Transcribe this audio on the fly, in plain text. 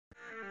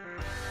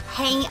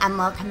Hey and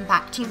welcome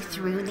back to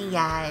Through the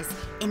Years.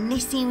 In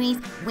this series,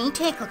 we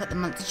take a look at the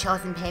month's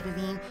chosen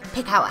pay-per-view,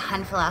 pick out a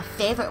handful of our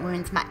favourite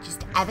women's matches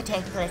to ever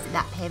take place at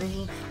that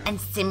pay-per-view,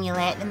 and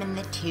simulate them in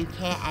the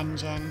 2K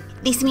engine.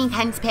 This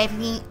weekend's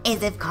pay-per-view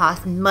is of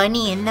course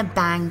Money in the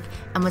Bank,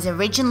 and was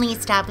originally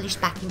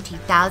established back in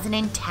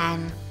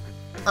 2010.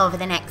 Over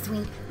the next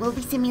week, we'll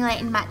be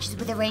simulating matches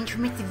with a range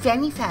from its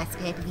very first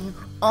pay-per-view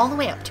all the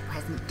way up to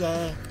present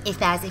day. If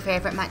there's a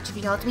favourite match of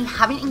yours we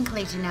haven't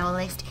included in our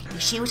list, be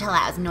sure to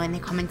let us know in the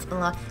comments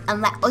below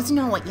and let us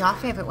know what your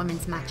favourite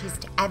women's match is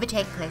to ever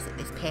take place at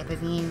this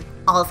pay-per-view.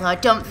 Also,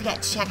 don't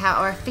forget to check out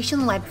our official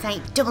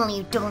website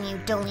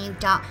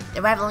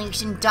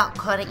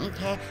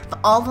www.therevolution.co.uk for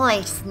all the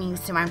latest news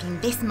surrounding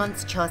this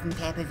month's chosen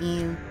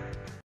pay-per-view.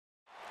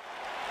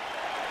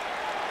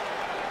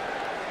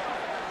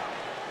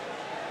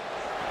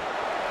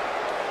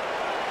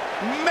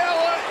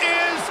 Mella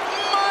is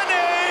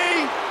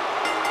money!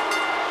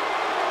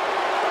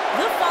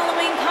 The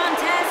following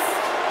contest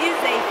is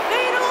a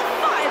fatal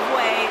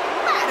five-way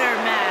ladder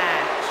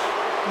match.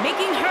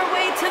 Making her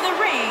way to the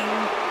ring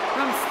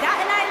from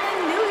Staten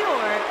Island, New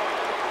York,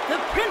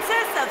 the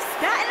Princess of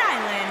Staten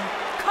Island,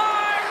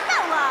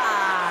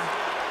 Carmella.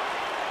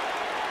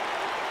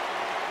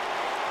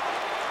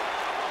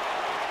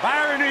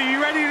 Byron, are you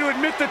ready to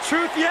admit the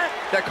truth yet?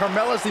 That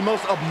Carmella is the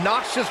most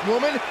obnoxious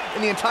woman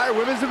in the entire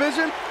women's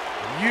division?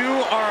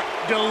 You are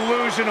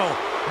delusional.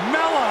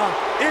 Mella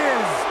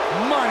is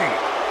money.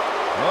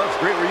 Well, it's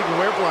great where you can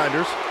wear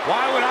blinders.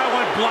 Why would I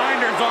want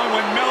blinders on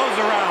when Mella's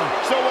around?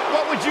 So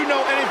what would you know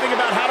anything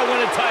about how to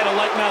win a title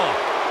like Mella?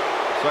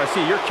 So I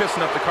see you're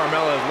kissing up to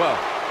Carmella as well.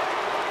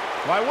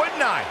 Why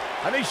wouldn't I?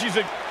 I think she's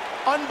an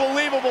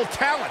unbelievable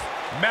talent.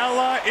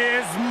 Mella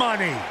is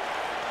money.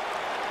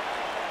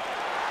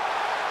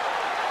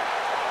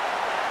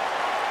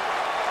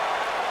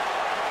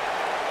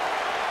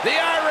 The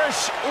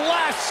Irish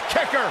lass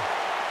kicker.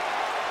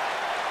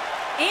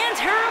 And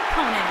her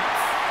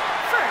opponents.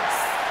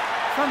 First,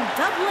 from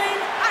Dublin,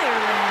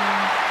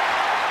 Ireland,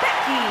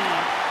 Becky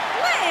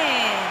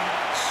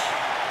Lynch.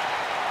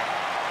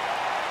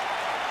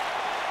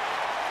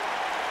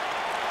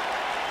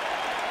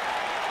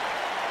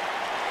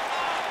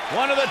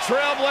 One of the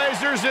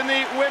trailblazers in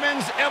the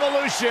women's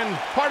evolution,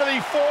 part of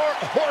the 4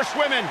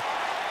 horsewomen.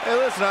 Hey,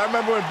 listen, I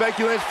remember when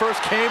Becky Lynch first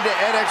came to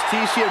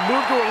NXT, she had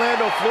moved to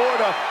Orlando,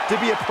 Florida to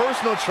be a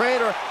personal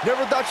trainer.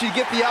 Never thought she'd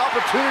get the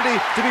opportunity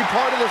to be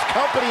part of this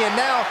company, and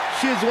now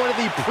she is one of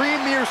the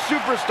premier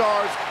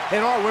superstars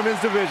in our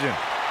women's division.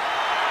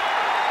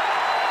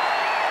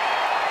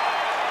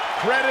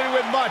 Credited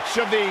with much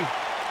of the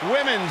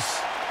women's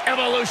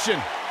evolution.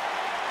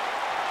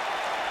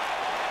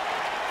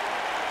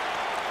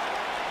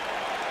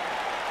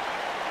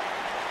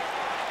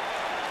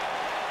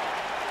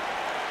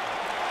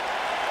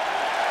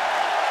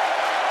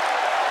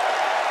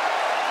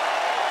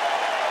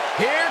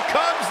 Here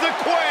comes the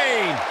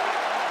Queen!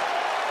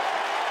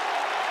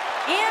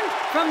 And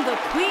from the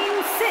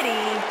Queen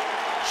City,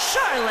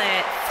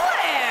 Charlotte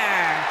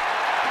Flair!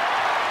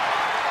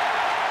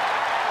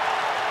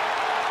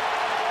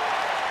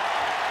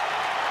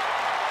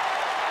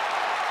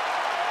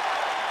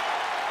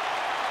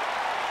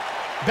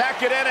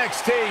 Back at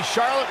NXT,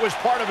 Charlotte was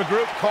part of a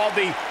group called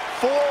the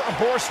 4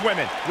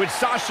 Horsewomen with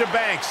Sasha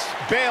Banks,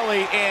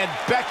 Bayley, and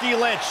Becky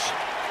Lynch.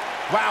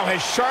 Wow,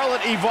 has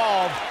Charlotte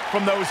evolved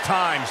from those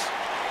times?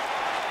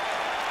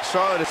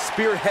 Charlotte has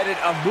spearheaded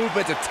a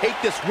movement to take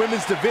this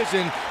women's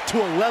division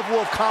to a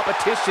level of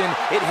competition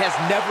it has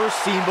never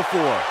seen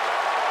before.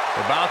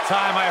 About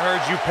time I heard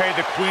you pay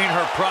the Queen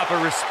her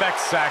proper respect,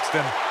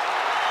 Saxton.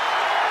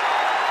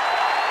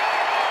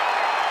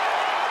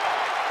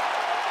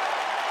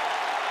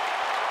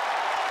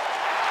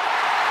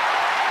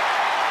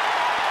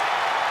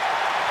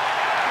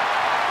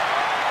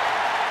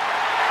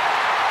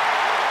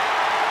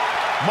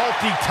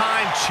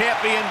 Multi-time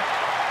champion,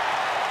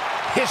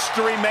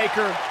 history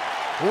maker,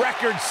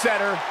 record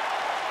setter,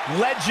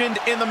 legend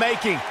in the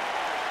making.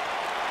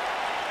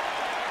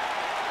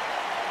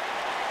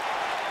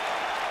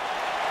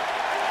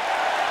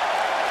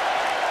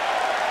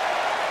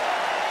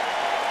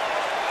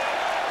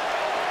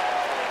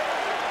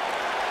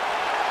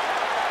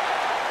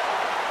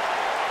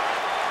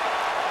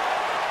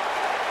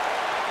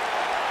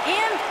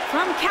 And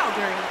from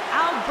Calgary,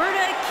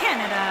 Alberta,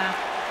 Canada,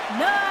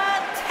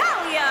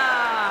 Natalya!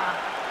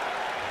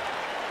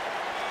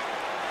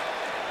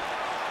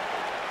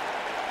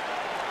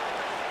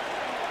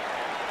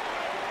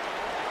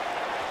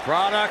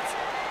 Product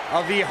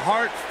of the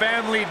Hart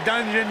family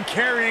dungeon,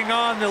 carrying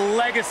on the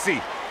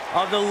legacy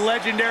of the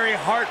legendary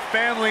Hart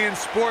family in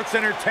sports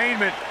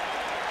entertainment.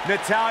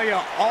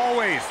 Natalya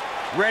always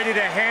ready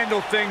to handle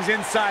things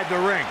inside the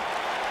ring.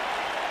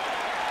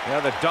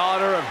 Yeah, the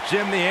daughter of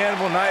Jim the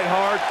Animal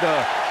Neidhart,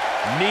 the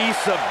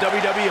niece of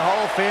WWE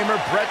Hall of Famer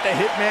Bret the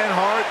Hitman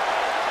Hart.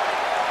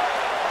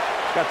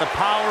 Got the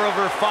power of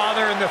her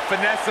father and the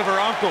finesse of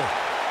her uncle.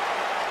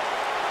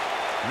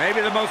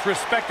 Maybe the most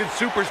respected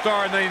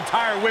superstar in the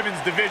entire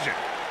women's division.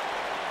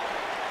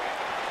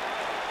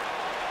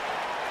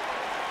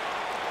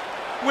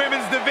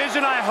 Women's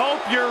division, I hope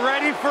you're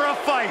ready for a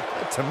fight.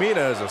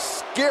 Tamina is a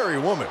scary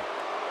woman.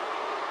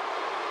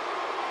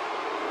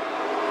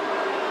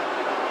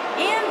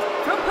 And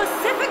from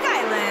Pacific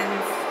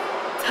Islands,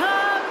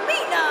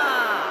 Tamina.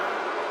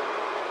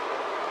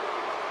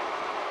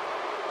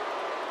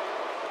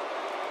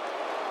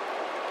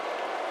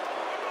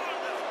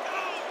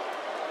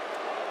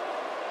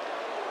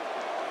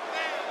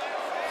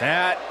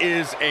 That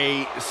is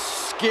a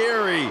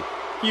scary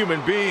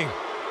human being.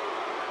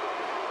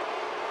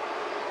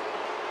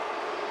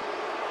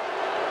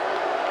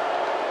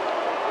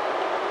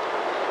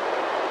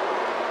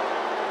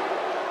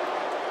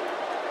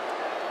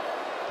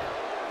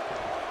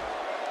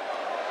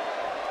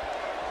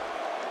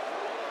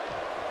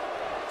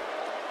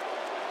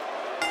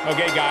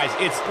 Okay, guys,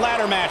 it's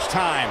ladder match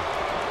time.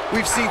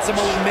 We've seen some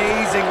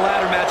amazing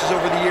ladder matches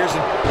over the years,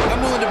 and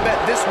I'm willing to bet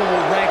this one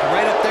will rank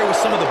right up there with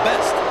some of the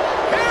best.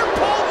 Hair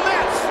pull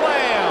mat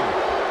slam!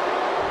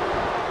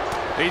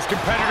 These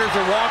competitors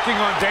are walking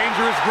on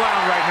dangerous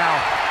ground right now.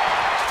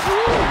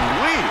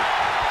 Ooh-wee!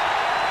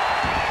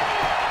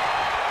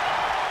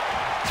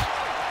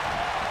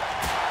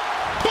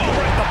 Oh,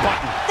 right the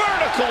button.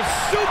 Vertical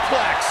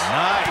suplex!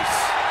 Nice!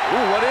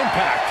 Ooh, what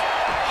impact!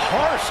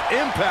 Harsh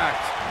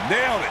impact!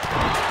 Nailed it.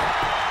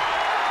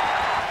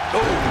 Oh,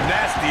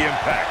 nasty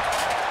impact.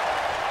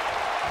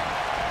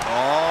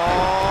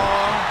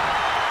 Oh!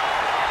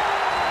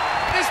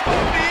 This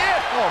might be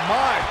it! Oh,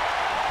 my!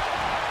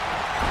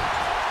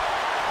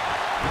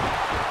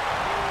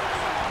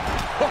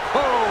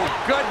 Oh,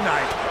 good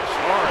night.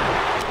 Sorry.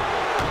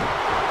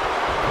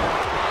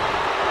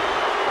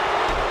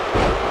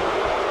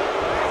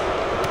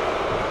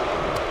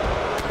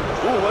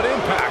 Ooh, what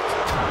impact!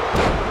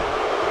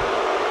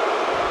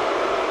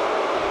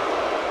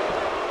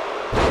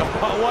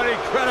 Oh, what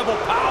incredible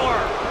power!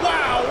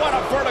 Wow, what a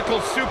vertical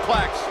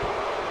suplex!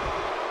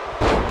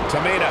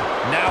 Tamina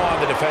now on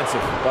the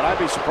defensive. But I'd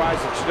be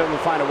surprised if she doesn't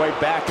find a way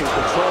back in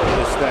control of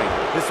this thing.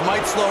 This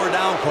might slow her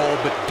down, Cole,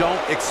 but don't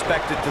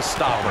expect it to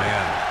stop her.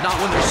 Not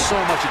when there's so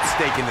much at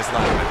stake in this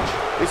ladder match.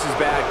 This is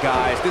bad,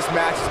 guys. This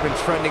match has been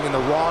trending in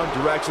the wrong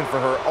direction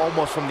for her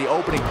almost from the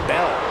opening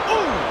bell.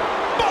 Ooh!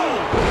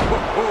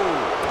 Boom!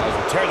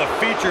 Tear the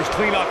features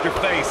clean off your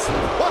face.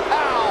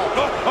 Wow!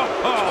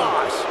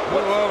 Gosh!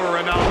 Move over,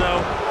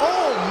 Ronaldo.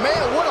 Oh,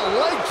 man, what a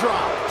leg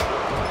drop!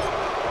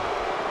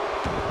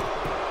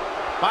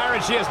 Byron,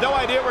 she has no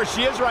idea where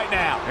she is right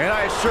now. And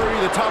I assure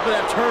you, the top of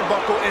that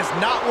turnbuckle is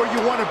not where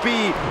you want to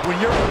be when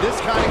you're in this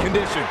kind of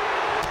condition.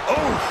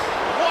 Oof!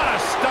 What a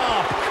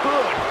stomp!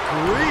 Good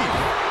grief!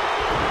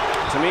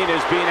 Tamina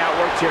is being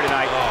outworked here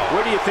tonight.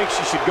 Where do you think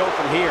she should go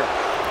from here?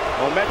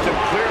 Momentum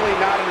clearly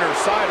not on her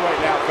side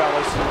right now,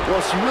 fellas.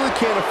 Well, she really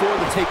can't afford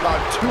to take on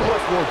too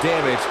much more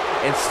damage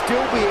and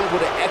still be able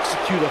to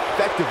execute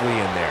effectively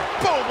in there.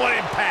 Boom! What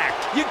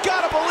impact! You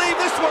gotta believe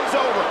this one's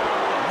over!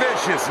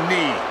 Vicious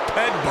knee.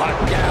 Headbutt.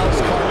 Gals,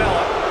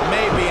 Carmella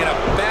may be in a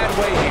bad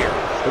way here.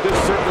 But this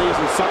certainly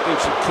isn't something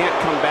she can't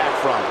come back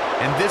from.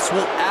 And this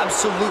will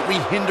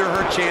absolutely hinder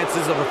her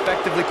chances of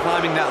effectively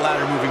climbing that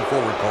ladder moving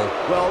forward, Cole.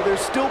 Well,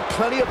 there's still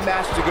plenty of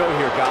match to go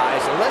here,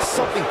 guys. Unless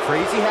something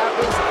crazy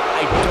happens,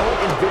 I don't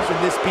envision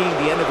this being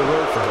the end of the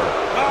road for her.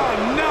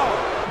 Oh, no!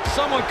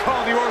 Someone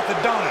call the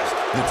orthodontist.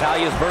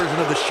 Natalia's version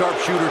of the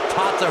sharpshooter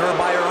taught to her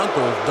by her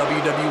uncle,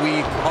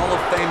 WWE Hall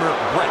of Famer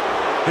Bret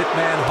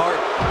Hitman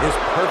Hart, is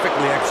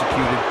perfectly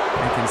executed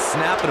and can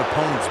snap an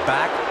opponent's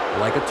back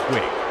like a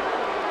twig.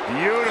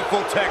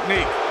 Beautiful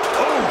technique.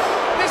 Ooh,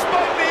 this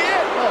might be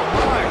it! Oh,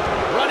 my.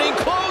 Running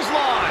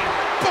clothesline.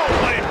 Boom!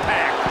 What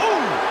impact!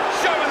 Ooh!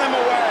 Shoving them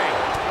away.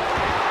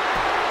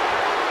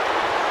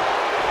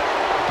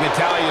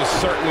 Natalia is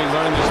certainly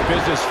learning this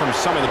business from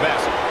some of the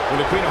best. When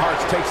the Queen of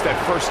Hearts takes that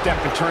first step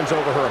and turns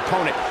over her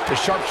opponent, the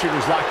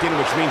sharpshooter's locked in,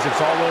 which means it's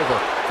all over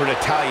for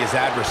Natalia's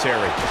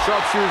adversary. The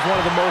sharpshooter is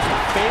one of the most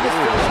famous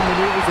finishing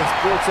maneuvers in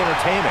sports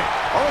entertainment.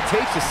 All it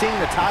takes is seeing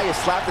Natalya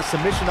slap the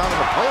submission on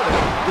an opponent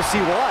to see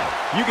why.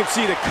 You can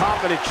see the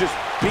confidence just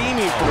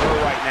beaming from her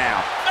right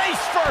now. Face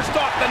first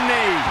off the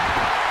knee.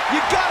 You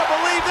gotta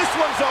believe this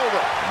one's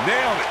over.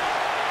 Nailed it.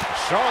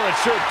 Charlotte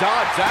sure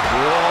dodged that.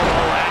 Whoa,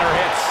 the ladder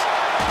hits.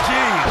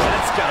 Jeez,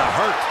 that's gotta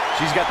hurt.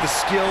 She's got the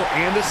skill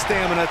and the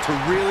stamina to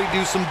really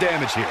do some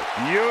damage here.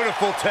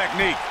 Beautiful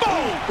technique.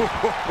 Boom!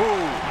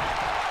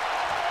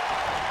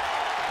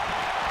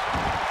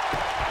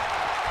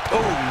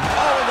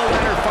 Oh, the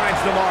ladder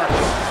finds the mark.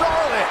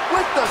 Charlotte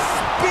with the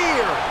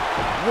spear.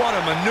 What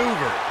a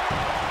maneuver.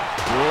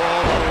 Whoa,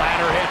 the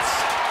ladder hits.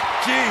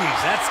 Jeez,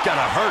 that's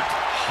gotta hurt.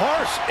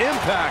 Harsh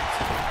impact.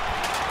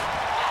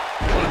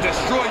 Will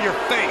destroy your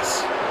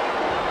face.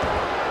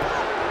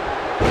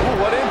 Ooh,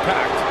 what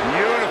impact.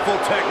 Beautiful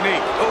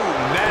technique. Oh,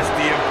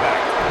 nasty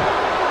impact.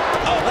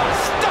 Oh, what a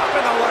stop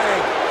in the leg.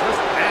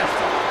 Just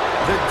nasty.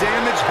 The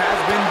damage has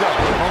been done.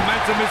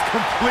 Momentum is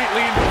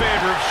completely in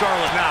favor of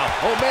Charlotte now.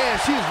 Oh,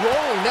 man, she's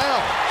rolling now.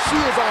 She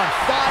is on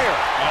fire.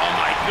 Oh,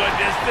 my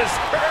goodness, this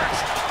hurts.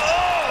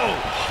 Oh!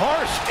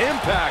 Harsh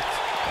impact.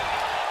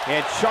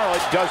 And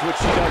Charlotte does what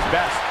she does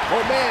best.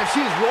 Oh, man,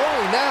 she's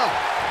rolling now.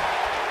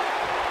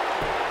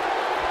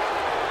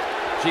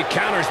 She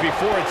counters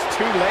before it's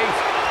too late.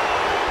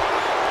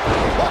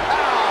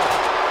 Wow!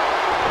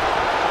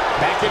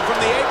 Back in from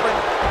the apron.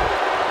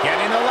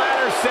 Getting the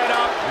ladder set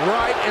up.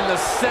 Right in the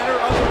center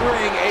of the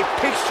ring, a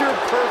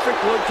picture-perfect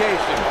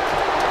location.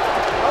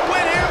 A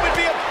win here would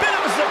be a bit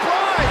of a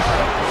surprise.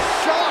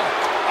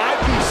 Shocked.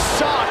 I'd be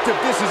shocked if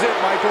this is it,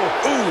 Michael.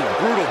 Ooh,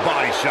 brutal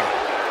body shot.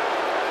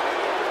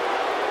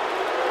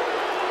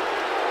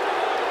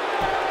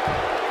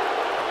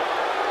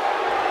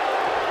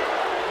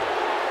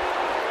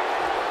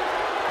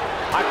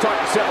 I've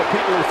talked to several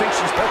people who think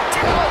she's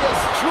Natalya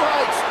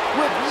strikes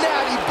with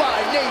natty by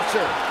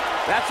nature.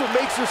 That's what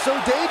makes her so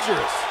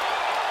dangerous.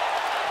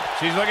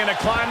 She's looking to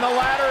climb the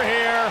ladder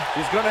here.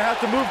 She's going to have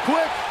to move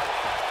quick.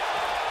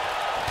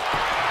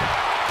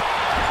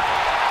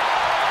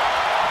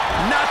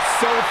 Not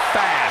so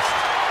fast.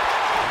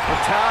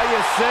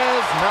 Natalya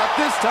says, not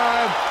this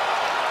time.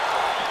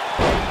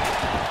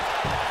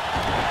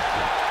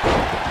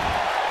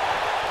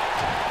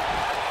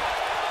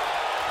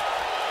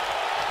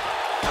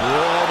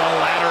 Oh, the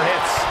ladder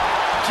hits.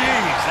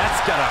 Jeez,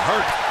 that's gonna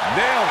hurt.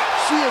 Nailed it.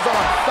 She is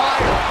on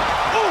fire.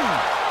 Ooh.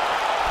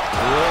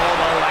 Oh,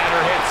 the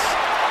ladder hits.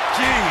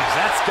 Jeez,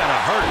 that's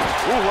gonna hurt.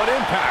 Ooh, what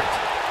impact.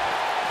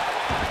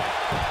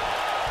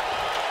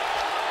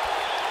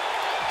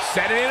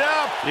 Setting it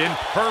up. In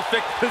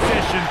perfect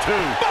position,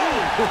 too.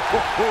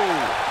 Boom!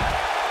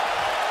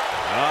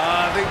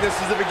 I think this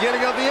is the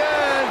beginning of the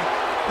end.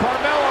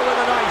 Carmella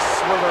with a nice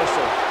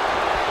reversal.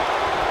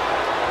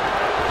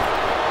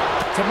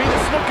 Tamina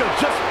Snuka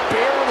just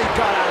barely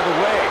got out of the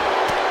way.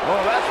 Oh,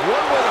 that's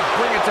one way to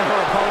bring it to her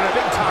opponent.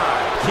 Big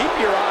time. Keep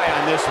your eye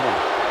on this one.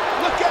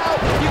 Look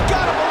out! You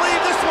gotta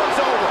believe this one's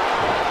over.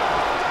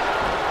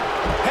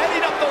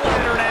 Heading up the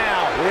ladder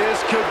now.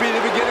 This could be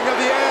the beginning of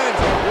the end.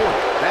 Ooh,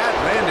 bad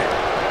landing.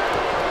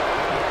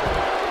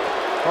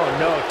 Oh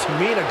no,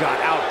 Tamina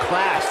got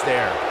outclassed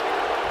there.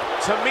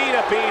 Tamina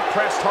being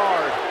pressed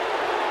hard.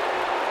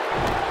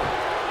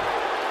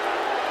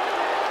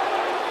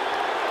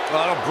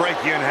 Well, that'll break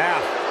you in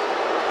half.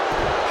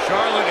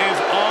 Charlotte is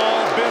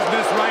all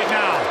business right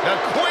now. The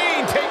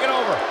Queen taking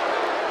over.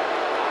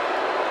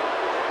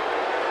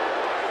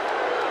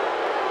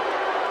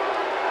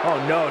 Oh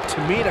no,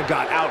 Tamina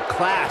got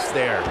outclassed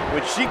there.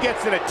 When she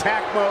gets in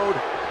attack mode,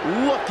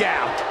 look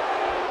out.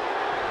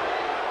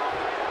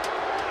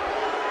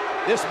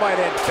 This might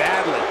end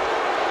badly.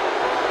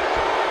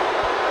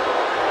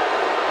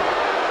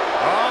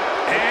 Up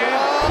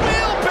and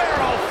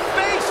Wheelbarrow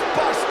face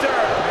buster.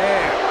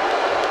 Man.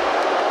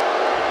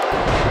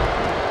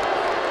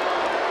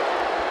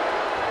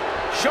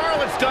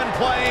 Charlotte's done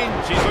playing.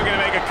 She's looking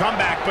to make a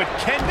comeback, but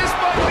can this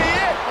might be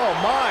it? Oh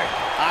my.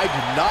 I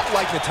do not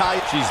like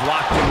Natalya. She's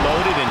locked and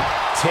loaded and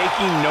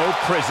taking no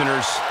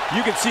prisoners.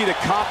 You can see the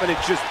confidence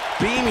just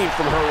beaming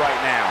from her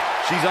right now.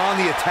 She's on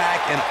the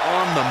attack and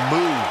on the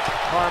move.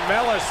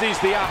 Carmella sees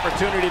the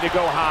opportunity to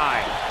go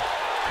high.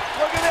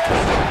 Look at this.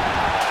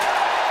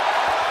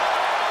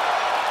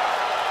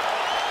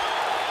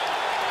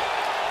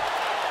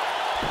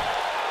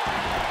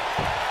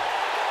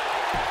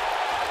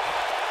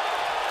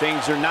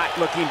 Things are not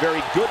looking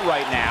very good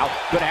right now.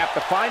 Gonna have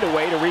to find a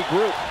way to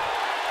regroup.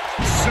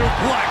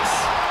 suplex.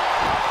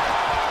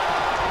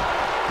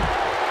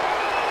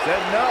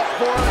 Setting up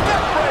for a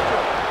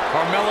neckbreaker.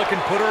 Carmella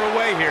can put her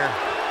away here.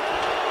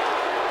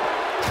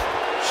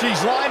 She's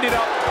lined it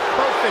up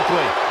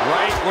perfectly.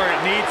 Right where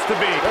it needs to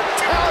be.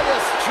 Natalya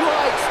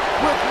strikes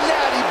with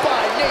natty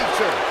by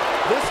nature.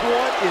 This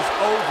one is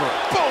over.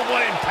 Boom,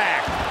 what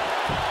impact.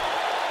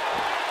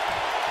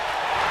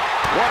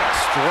 What a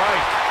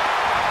strike.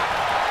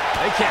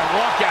 They can't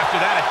walk after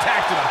that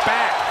attack to the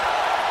back.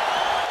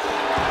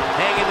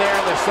 Hanging there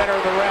in the center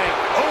of the ring.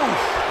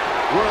 Oof.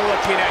 We're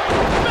looking at...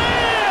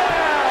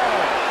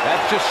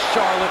 That's just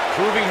Charlotte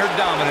proving her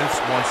dominance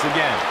once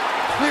again.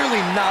 Clearly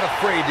not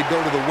afraid to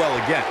go to the well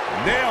again.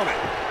 Nailed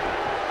it.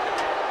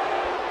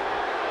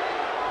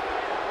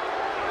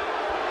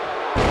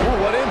 Ooh,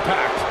 what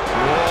impact.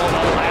 Whoa,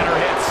 the ladder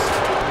hits.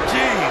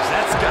 Jeez,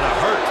 that's gonna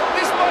hurt.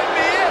 This might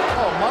be it.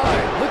 Oh my,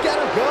 look at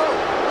her go.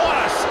 What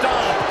a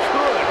stomp.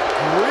 Good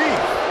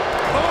grief.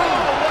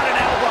 Oh, what an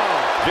elbow.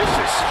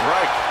 Vicious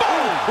strike.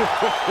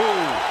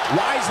 Boom.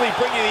 Wisely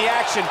bringing the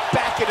action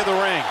back into the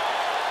ring.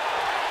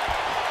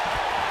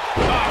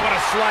 Oh, what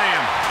a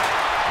slam.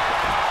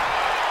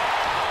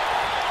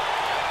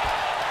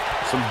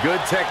 Some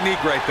good technique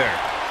right there.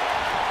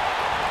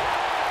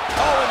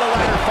 Oh, and the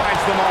ladder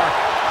finds the mark.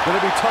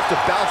 Gonna be tough to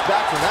bounce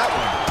back from that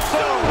one.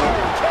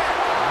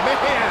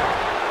 Man,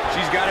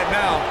 she's got it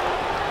now.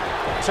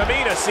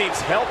 Tamina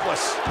seems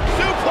helpless.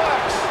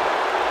 Suplex.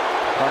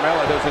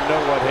 Carmella doesn't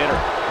know what hit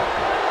her.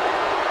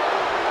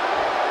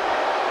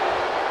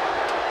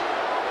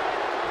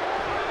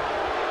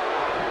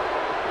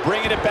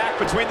 Bringing it back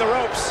between the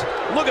ropes.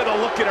 Look at the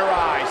look in her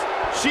eyes.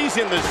 She's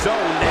in the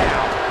zone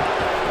now.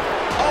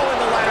 Oh, and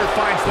the ladder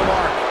finds the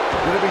mark.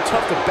 Gonna be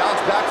tough to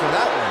bounce back from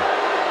that one.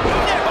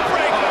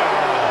 Neckbreaker!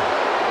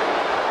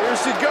 Here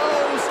she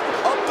goes,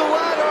 up the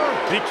ladder.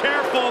 Be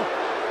careful.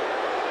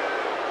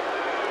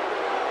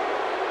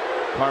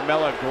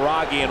 Carmella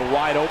groggy and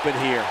wide open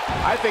here.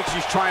 I think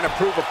she's trying to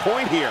prove a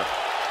point here.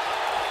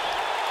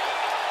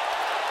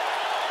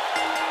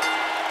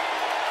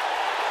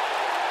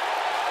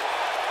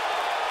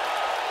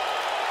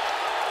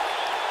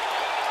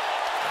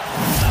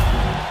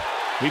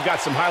 We've got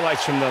some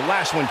highlights from the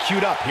last one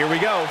queued up. Here we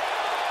go.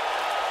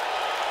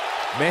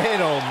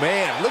 Man, oh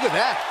man, look at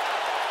that.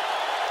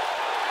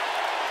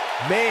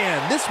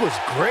 Man, this was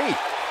great.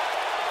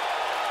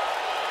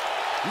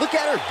 Look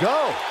at her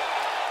go.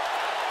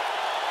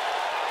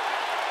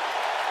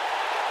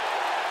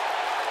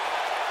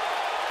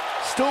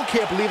 Still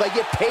can't believe I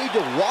get paid to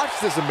watch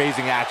this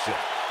amazing action.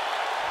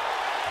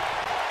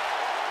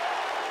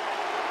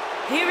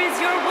 Here is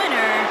your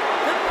winner,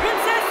 the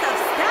Princess of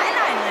Staten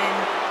Island,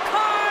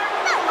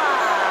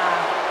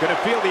 Carmella.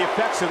 Gonna feel the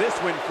effects of this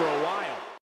win for a while.